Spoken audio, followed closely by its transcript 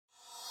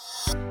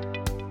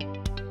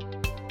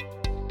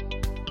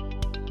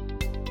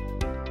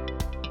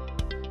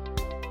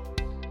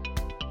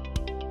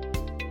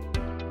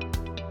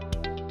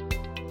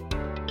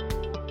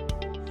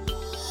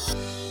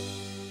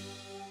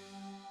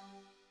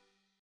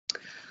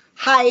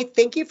Hi,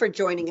 thank you for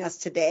joining us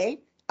today.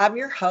 I'm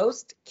your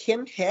host,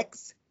 Kim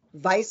Hicks,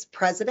 Vice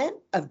President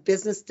of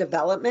Business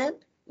Development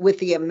with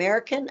the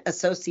American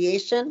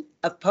Association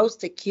of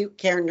Post-Acute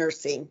Care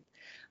Nursing.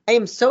 I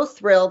am so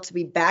thrilled to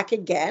be back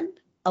again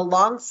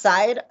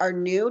alongside our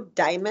new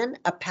Diamond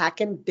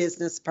Apakin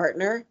business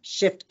partner,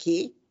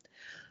 ShiftKey,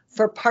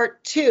 for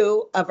part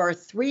two of our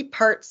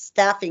three-part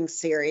staffing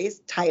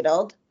series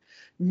titled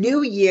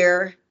New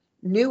Year,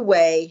 New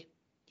Way,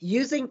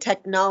 Using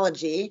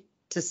Technology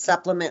to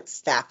Supplement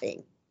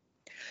Staffing.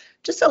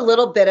 Just a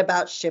little bit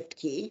about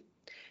ShiftKey.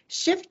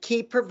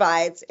 ShiftKey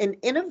provides an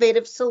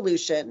innovative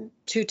solution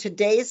to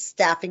today's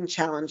staffing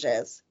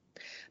challenges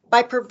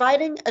by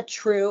providing a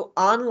true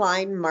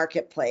online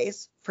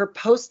marketplace for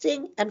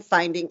posting and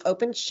finding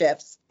open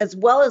shifts, as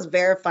well as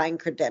verifying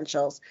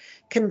credentials,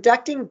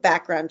 conducting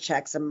background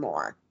checks, and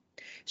more.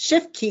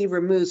 ShiftKey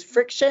removes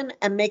friction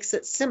and makes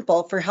it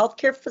simple for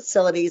healthcare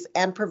facilities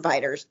and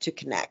providers to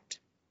connect.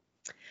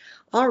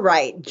 All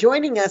right,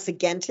 joining us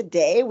again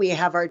today, we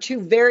have our two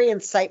very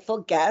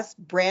insightful guests,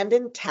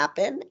 Brandon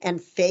Tappan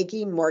and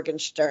Faggy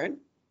Morgenstern.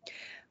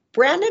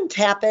 Brandon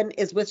Tappan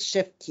is with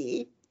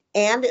ShiftKey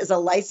and is a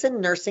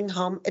licensed nursing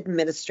home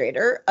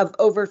administrator of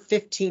over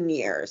 15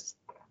 years.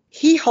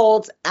 He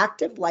holds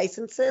active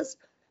licenses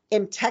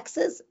in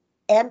Texas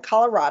and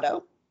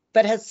Colorado,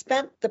 but has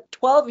spent the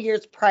 12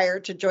 years prior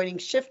to joining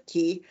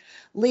ShiftKey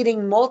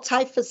leading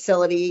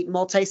multi-facility,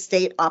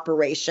 multi-state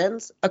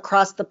operations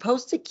across the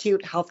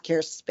post-acute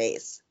healthcare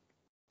space.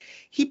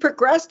 He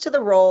progressed to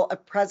the role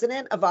of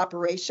President of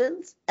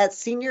Operations at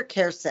Senior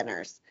Care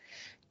Centers.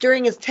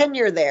 During his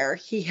tenure there,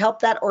 he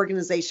helped that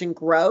organization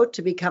grow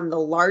to become the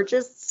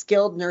largest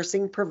skilled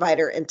nursing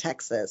provider in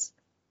Texas.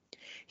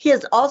 He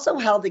has also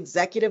held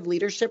executive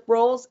leadership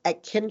roles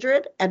at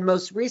Kindred and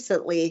most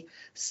recently,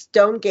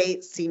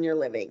 Stonegate Senior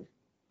Living.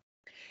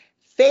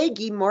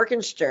 Faggy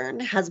Morgenstern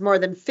has more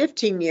than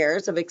 15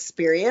 years of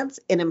experience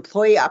in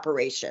employee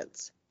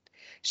operations.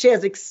 She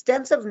has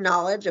extensive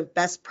knowledge of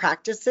best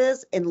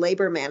practices in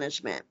labor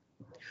management.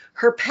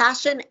 Her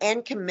passion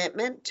and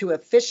commitment to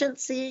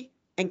efficiency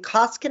and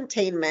cost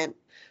containment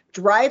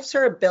drives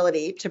her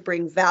ability to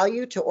bring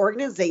value to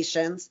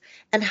organizations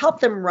and help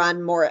them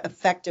run more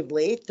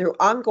effectively through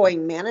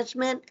ongoing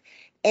management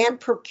and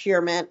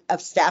procurement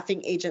of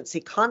staffing agency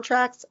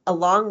contracts,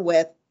 along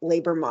with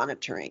labor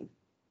monitoring.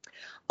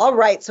 All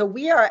right, so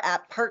we are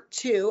at part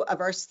two of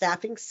our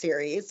staffing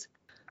series,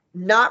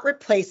 not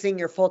replacing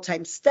your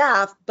full-time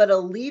staff, but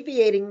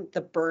alleviating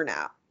the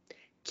burnout.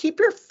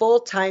 Keep your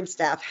full-time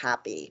staff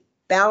happy,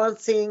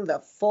 balancing the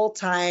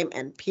full-time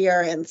and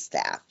PRN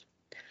staff.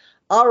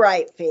 All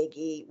right,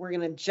 Faggy, we're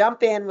going to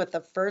jump in with the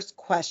first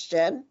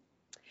question.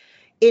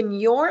 In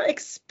your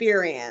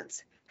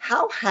experience,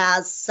 how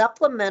has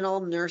supplemental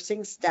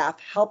nursing staff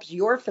helped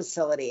your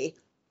facility?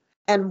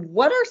 And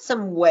what are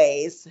some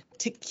ways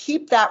to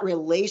keep that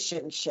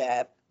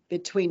relationship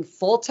between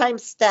full-time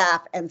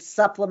staff and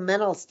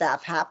supplemental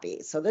staff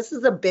happy? So this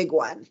is a big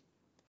one.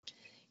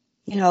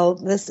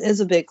 This is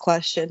a big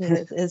question.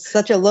 It's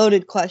such a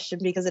loaded question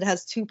because it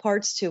has two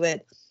parts to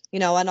it.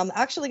 And I'm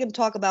actually going to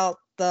talk about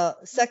the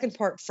second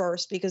part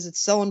first because it's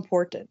so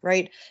important,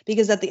 right?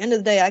 Because at the end of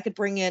the day, I could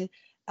bring in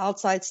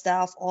outside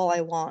staff all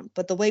I want,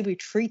 but the way we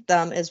treat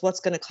them is what's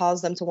going to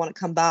cause them to want to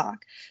come back.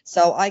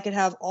 So I could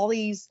have all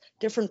these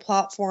different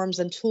platforms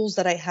and tools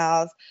that I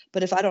have,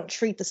 but if I don't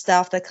treat the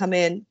staff that come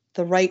in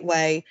the right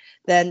way,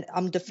 then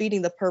I'm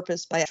defeating the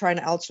purpose by trying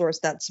to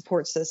outsource that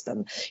support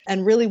system.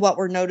 And really what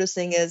we're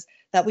noticing is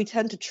that we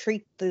tend to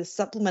treat the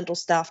supplemental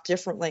staff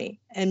differently.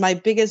 And my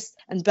biggest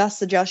and best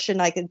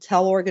suggestion I can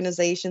tell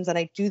organizations, and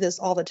I do this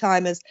all the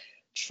time, is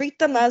treat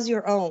them as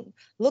your own.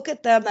 Look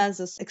at them as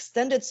this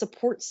extended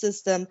support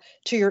system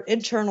to your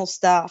internal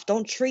staff.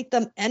 Don't treat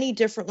them any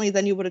differently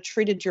than you would have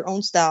treated your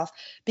own staff,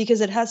 because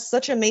it has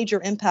such a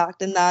major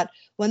impact in that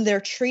when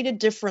they're treated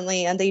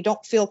differently and they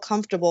don't feel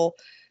comfortable,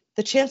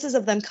 the chances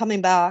of them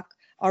coming back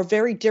are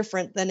very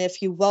different than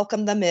if you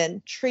welcome them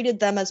in, treated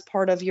them as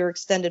part of your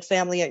extended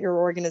family at your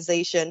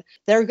organization.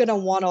 They're going to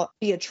want to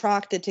be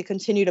attracted to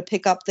continue to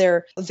pick up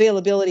their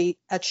availability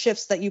at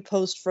shifts that you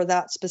post for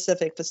that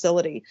specific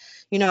facility.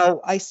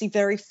 I see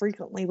very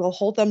frequently we'll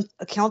hold them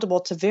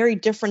accountable to very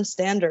different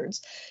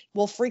standards.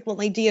 We'll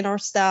frequently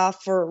DNR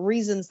staff for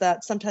reasons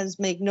that sometimes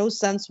make no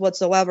sense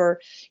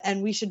whatsoever.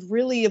 And we should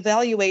really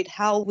evaluate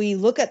how we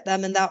look at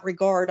them in that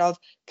regard of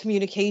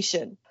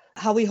communication,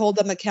 how we hold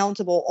them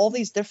accountable. All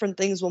these different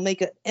things will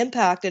make an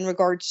impact in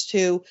regards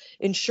to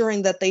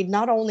ensuring that they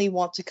not only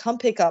want to come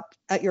pick up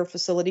at your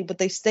facility, but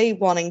they stay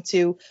wanting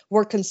to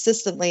work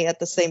consistently at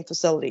the same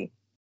facility.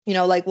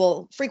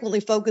 We'll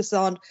frequently focus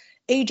on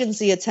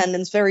agency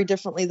attendance very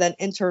differently than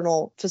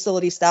internal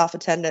facility staff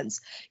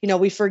attendance.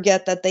 We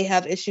forget that they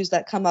have issues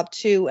that come up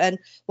too. And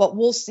what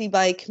we'll see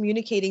by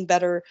communicating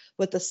better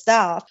with the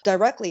staff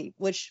directly,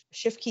 which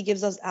ShiftKey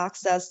gives us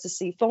access to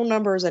see phone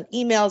numbers and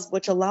emails,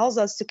 which allows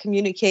us to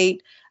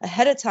communicate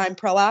ahead of time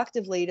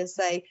proactively to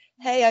say,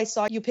 hey, I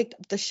saw you picked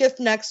up the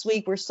shift next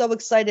week. We're so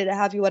excited to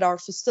have you at our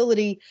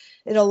facility.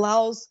 It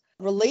allows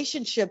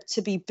relationship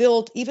to be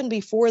built even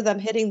before them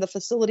hitting the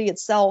facility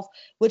itself,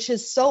 which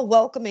is so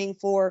welcoming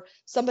for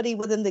somebody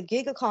within the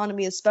gig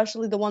economy,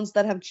 especially the ones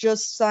that have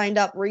just signed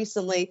up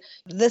recently.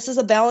 This is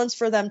a balance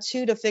for them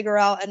too to figure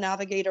out and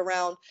navigate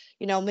around.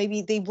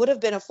 Maybe they would have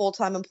been a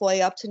full-time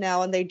employee up to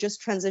now and they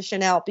just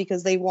transition out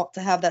because they want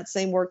to have that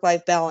same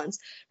work-life balance,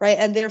 right?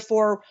 And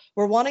therefore,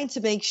 we're wanting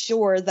to make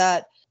sure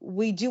that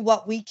we do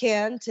what we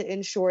can to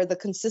ensure the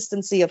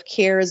consistency of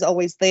care is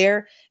always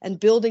there, and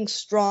building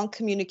strong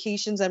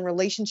communications and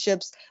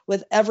relationships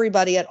with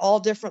everybody at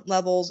all different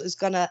levels is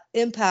going to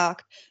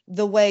impact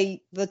the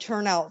way the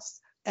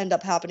turnouts end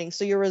up happening.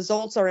 So your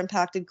results are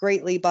impacted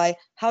greatly by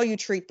how you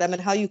treat them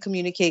and how you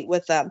communicate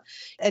with them.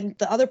 And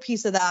the other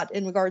piece of that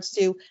in regards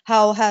to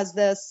how has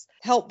this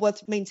helped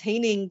with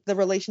maintaining the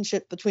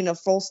relationship between a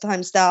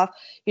full-time staff,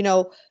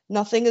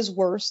 nothing is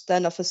worse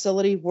than a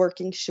facility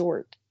working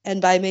short. And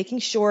by making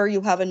sure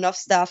you have enough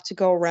staff to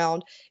go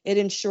around, it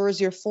ensures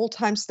your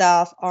full-time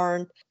staff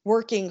aren't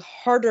working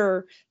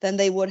harder than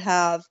they would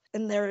have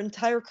in their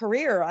entire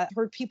career. I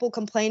heard people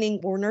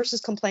complaining, or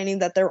nurses complaining,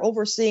 that they're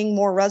overseeing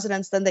more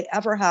residents than they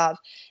ever have.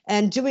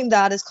 And doing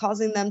that is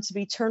causing them to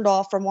be turned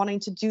off from wanting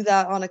to do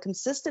that on a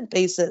consistent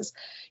basis.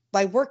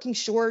 By working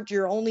short,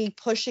 you're only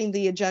pushing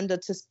the agenda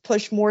to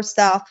push more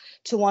staff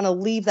to want to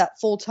leave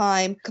that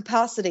full-time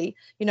capacity,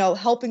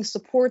 helping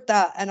support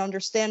that and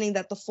understanding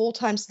that the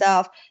full-time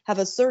staff have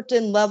a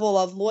certain level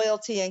of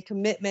loyalty and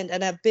commitment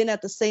and have been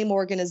at the same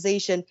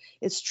organization.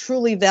 It's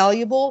truly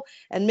valuable,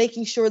 and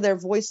making sure their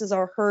voices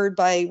are heard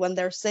by when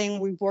they're saying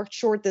we worked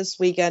short this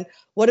weekend,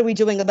 what are we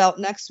doing about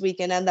next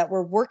weekend? And that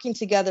we're working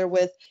together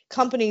with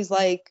companies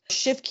like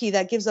ShiftKey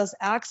that gives us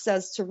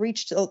access to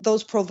reach to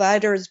those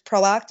providers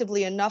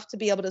proactively enough to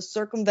be able to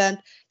circumvent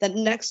that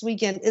next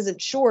weekend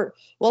isn't short,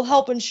 will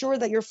help ensure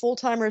that your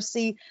full-timers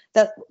see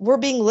that we're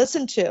being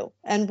listened to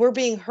and we're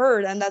being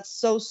heard. And that's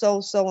so,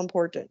 so, so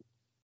important.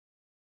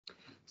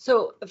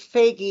 So,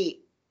 Faggy,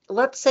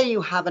 let's say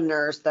you have a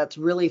nurse that's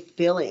really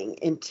feeling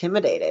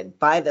intimidated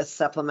by the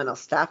supplemental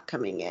staff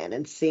coming in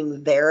and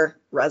seeing their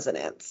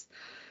residents.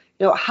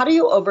 How do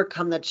you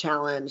overcome the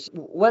challenge?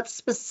 What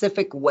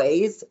specific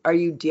ways are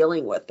you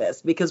dealing with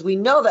this? Because we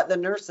know that the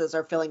nurses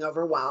are feeling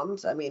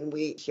overwhelmed. I mean,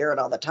 we hear it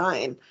all the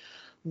time.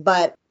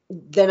 But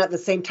then at the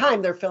same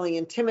time, they're feeling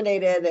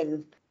intimidated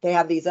and they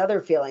have these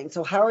other feelings.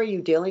 So how are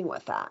you dealing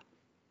with that?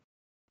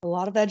 A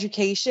lot of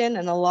education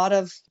and a lot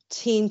of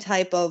team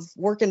type of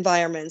work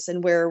environments,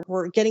 and where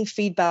we're getting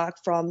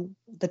feedback from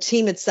the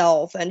team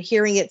itself and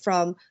hearing it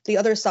from the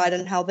other side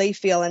and how they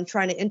feel and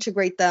trying to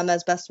integrate them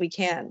as best we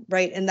can,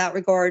 right? In that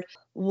regard,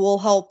 will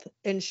help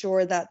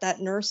ensure that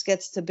that nurse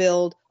gets to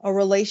build a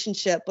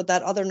relationship with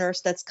that other nurse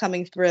that's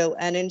coming through,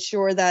 and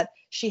ensure that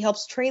she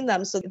helps train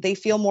them so that they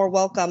feel more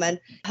welcome, and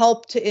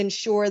help to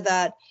ensure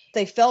that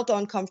they felt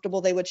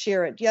uncomfortable, they would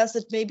share it. Yes,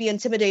 it may be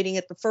intimidating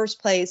at the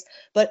first place,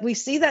 but we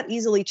see that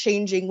easily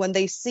changing when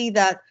they see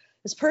that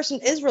this person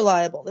is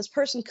reliable. This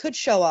person could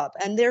show up,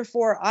 and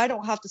therefore I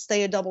don't have to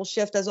stay a double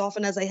shift as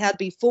often as I had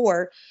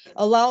before.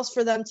 Allows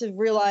for them to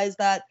realize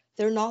that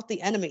they're not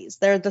the enemies.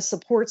 They're the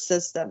support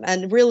system.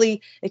 And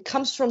really, it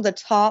comes from the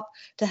top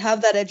to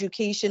have that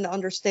education to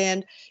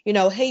understand,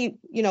 hey,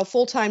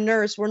 full-time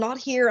nurse, we're not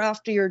here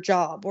after your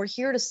job. We're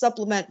here to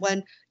supplement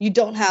when you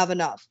don't have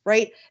enough,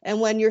 right?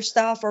 And when your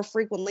staff are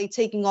frequently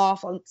taking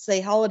off on, say,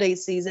 holiday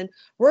season,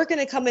 we're going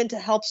to come in to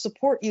help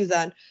support you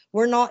then.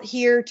 We're not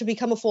here to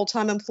become a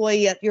full-time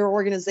employee at your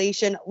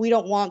organization. We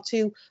don't want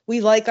to. We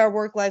like our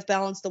work-life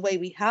balance the way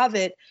we have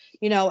it,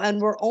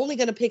 and we're only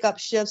going to pick up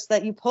shifts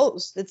that you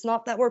post. It's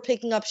not that we're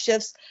picking up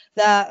shifts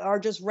that are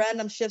just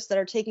random shifts that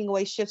are taking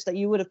away shifts that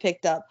you would have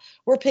picked up.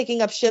 We're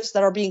picking up shifts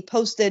that are being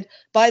posted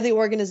by the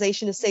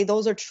organization to say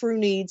those are true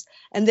needs,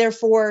 and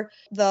therefore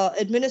the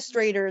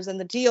administrators and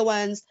the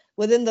DONs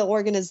within the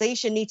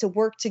organization need to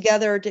work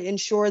together to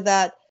ensure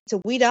that, to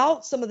weed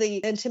out some of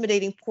the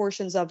intimidating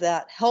portions of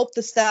that, help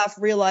the staff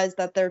realize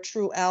that they're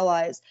true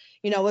allies.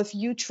 If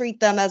you treat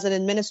them as an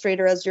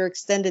administrator, as your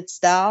extended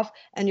staff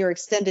and your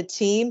extended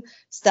team,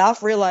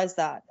 staff realize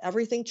that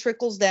everything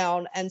trickles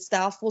down and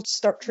staff will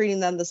start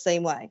treating them the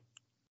same way.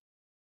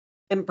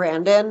 And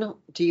Brandon,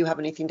 do you have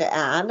anything to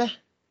add?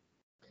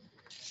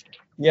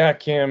 Yeah,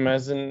 Kim,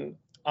 as an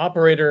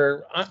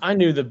operator, I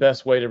knew the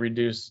best way to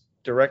reduce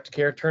direct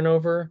care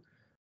turnover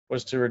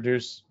was to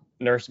reduce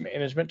nurse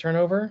management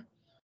turnover.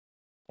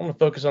 I want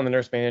to focus on the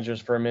nurse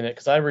managers for a minute,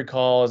 because I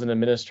recall as an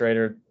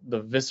administrator the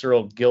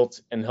visceral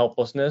guilt and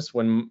helplessness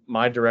when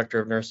my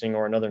director of nursing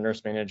or another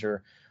nurse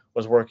manager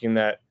was working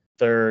that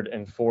third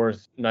and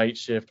fourth night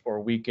shift or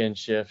weekend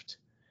shift.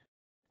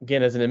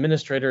 Again, as an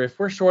administrator, if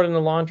we're short in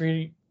the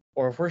laundry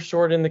or if we're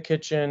short in the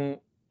kitchen,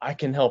 I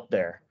can help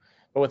there.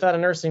 But without a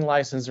nursing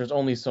license, there's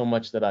only so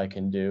much that I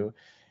can do.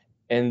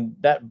 And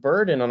that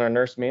burden on our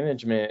nurse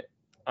management,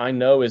 I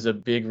know, is a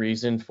big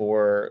reason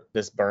for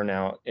this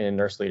burnout in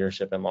nurse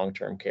leadership and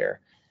long-term care.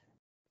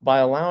 By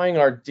allowing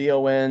our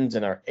DONs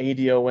and our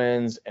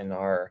ADONs and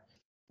our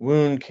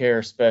wound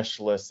care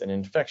specialists and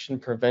infection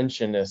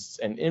preventionists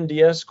and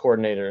MDS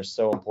coordinators,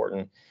 so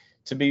important,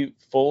 to be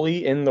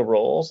fully in the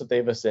roles that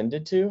they've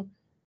ascended to,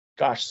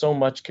 gosh, so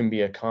much can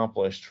be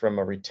accomplished from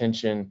a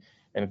retention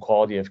and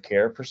quality of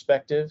care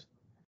perspective,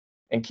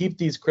 and keep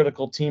these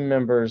critical team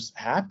members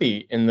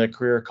happy in the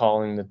career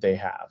calling that they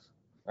have,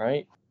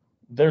 right?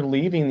 They're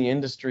leaving the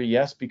industry,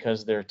 yes,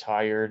 because they're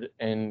tired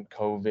and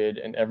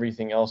COVID and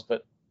everything else,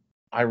 but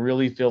I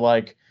really feel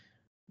like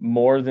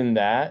more than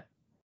that,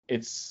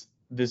 it's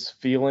this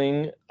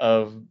feeling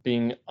of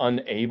being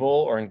unable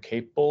or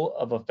incapable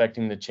of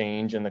affecting the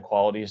change and the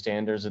quality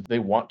standards that they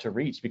want to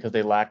reach because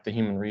they lack the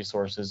human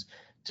resources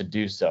to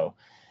do so.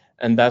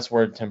 And that's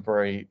where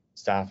temporary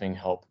staffing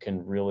help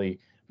can really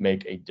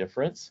make a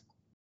difference.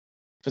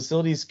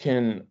 Facilities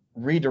can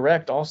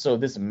redirect also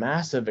this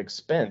massive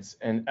expense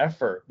and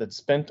effort that's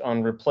spent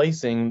on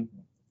replacing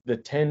the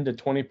 10 to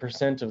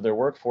 20% of their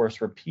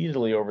workforce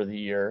repeatedly over the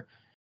year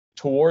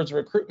towards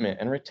recruitment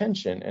and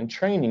retention and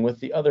training with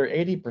the other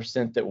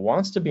 80% that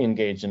wants to be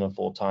engaged in a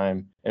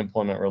full-time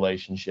employment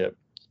relationship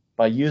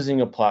by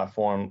using a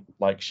platform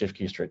like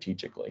ShiftKey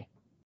strategically.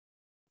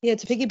 Yeah,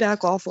 to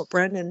piggyback off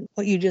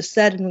what you just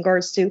said in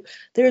regards to,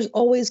 there's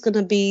always going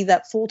to be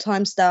that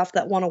full-time staff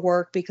that want to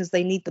work because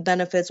they need the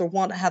benefits or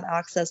want to have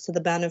access to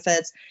the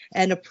benefits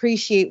and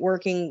appreciate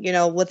working,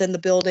 within the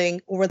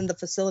building or within the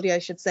facility, I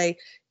should say,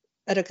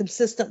 at a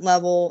consistent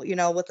level,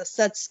 with a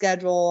set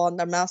schedule on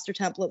their master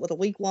template with a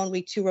week 1,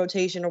 week 2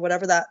 rotation or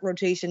whatever that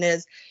rotation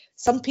is.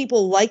 Some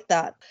people like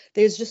that.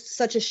 There's just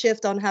such a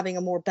shift on having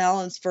a more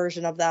balanced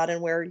version of that,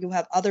 and where you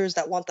have others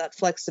that want that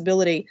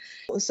flexibility.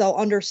 So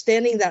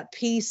understanding that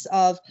piece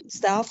of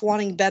staff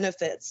wanting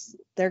benefits,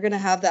 they're going to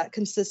have that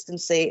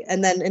consistency.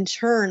 And then in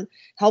turn,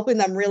 helping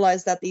them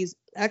realize that these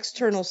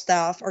external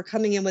staff are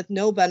coming in with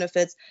no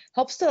benefits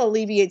helps to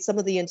alleviate some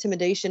of the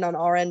intimidation on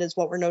our end, is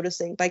what we're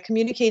noticing. By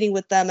communicating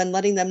with them and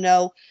letting them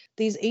know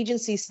these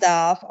agency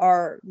staff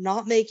are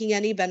not making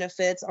any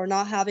benefits, are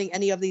not having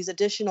any of these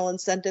additional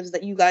incentives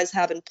that you guys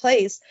have in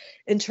place,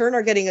 in turn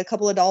are getting a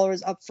couple of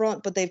dollars up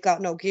front, but they've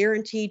got no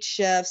guaranteed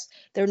shifts.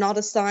 They're not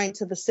assigned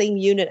to the same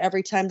unit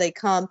every time they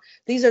come.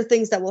 These are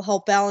things that will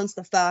help balance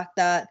the fact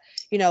that,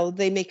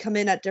 they may come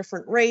in at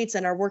different rates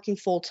and are working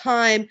full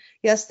time.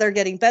 Yes, they're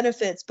getting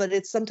benefits, but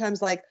it's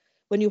sometimes like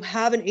when you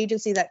have an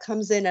agency that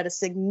comes in at a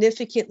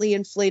significantly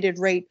inflated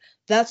rate,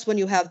 that's when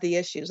you have the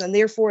issues. And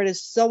therefore, it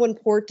is so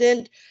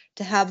important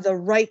to have the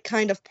right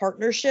kind of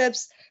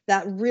partnerships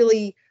that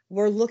really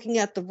we're looking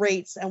at the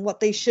rates and what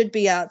they should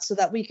be at so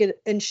that we could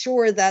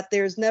ensure that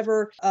there's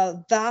never a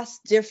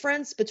vast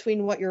difference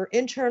between what your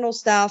internal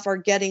staff are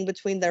getting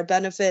between their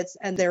benefits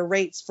and their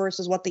rates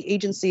versus what the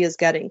agency is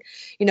getting.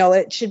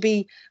 It should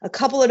be a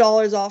couple of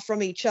dollars off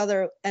from each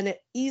other, and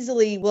it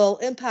easily will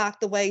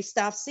impact the way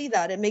staff see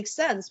that. It makes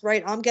sense,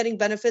 right? I'm getting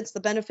benefits. The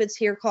benefits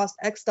here cost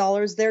X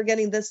dollars. They're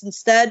getting this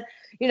instead.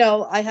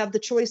 I have the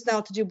choice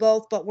now to do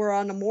both, but we're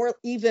on a more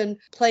even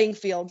playing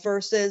field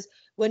versus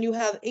when you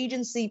have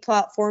agency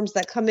platforms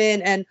that come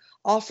in and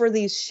offer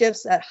these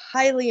shifts at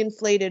highly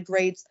inflated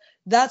rates.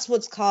 That's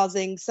what's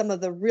causing some of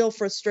the real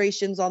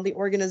frustrations on the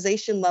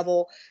organization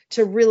level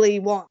to really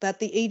want that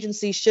the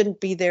agency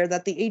shouldn't be there,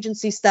 that the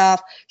agency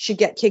staff should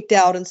get kicked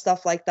out and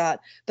stuff like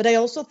that. But I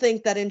also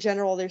think that in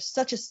general, there's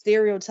such a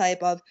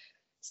stereotype of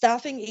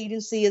staffing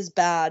agency is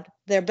bad.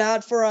 They're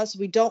bad for us.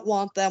 We don't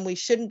want them. We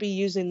shouldn't be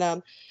using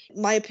them.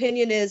 My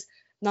opinion is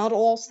not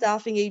all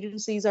staffing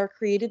agencies are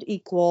created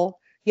equal.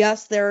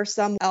 Yes, there are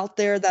some out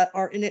there that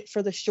are in it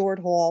for the short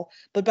haul,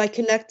 but by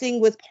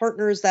connecting with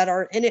partners that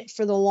are in it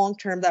for the long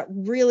term, that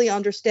really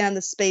understand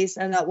the space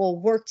and that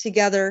will work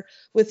together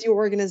with your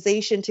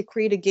organization to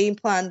create a game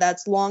plan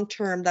that's long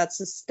term, that's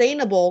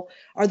sustainable,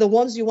 are the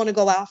ones you want to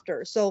go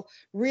after. So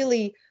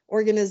really,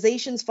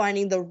 organizations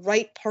finding the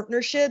right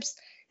partnerships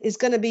is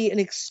going to be an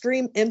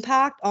extreme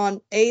impact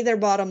on A, their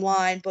bottom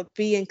line, but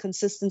B, in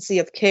consistency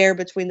of care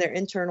between their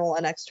internal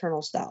and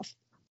external staff.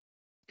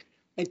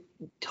 I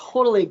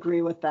totally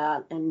agree with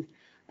that. And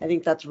I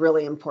think that's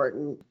really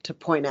important to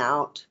point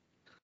out.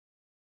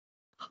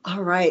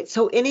 All right.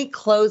 So any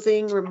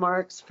closing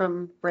remarks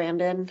from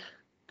Brandon?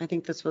 I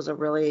think this was a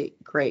really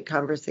great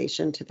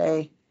conversation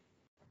today.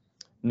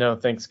 No,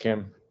 thanks,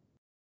 Kim.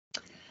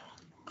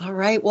 All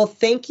right. Well,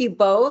 thank you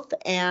both.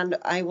 And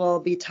I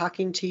will be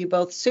talking to you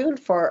both soon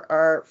for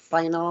our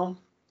final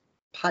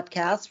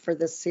podcast for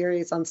this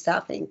series on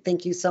staffing.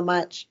 Thank you so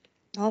much.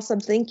 Awesome.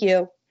 Thank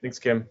you. Thanks,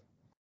 Kim.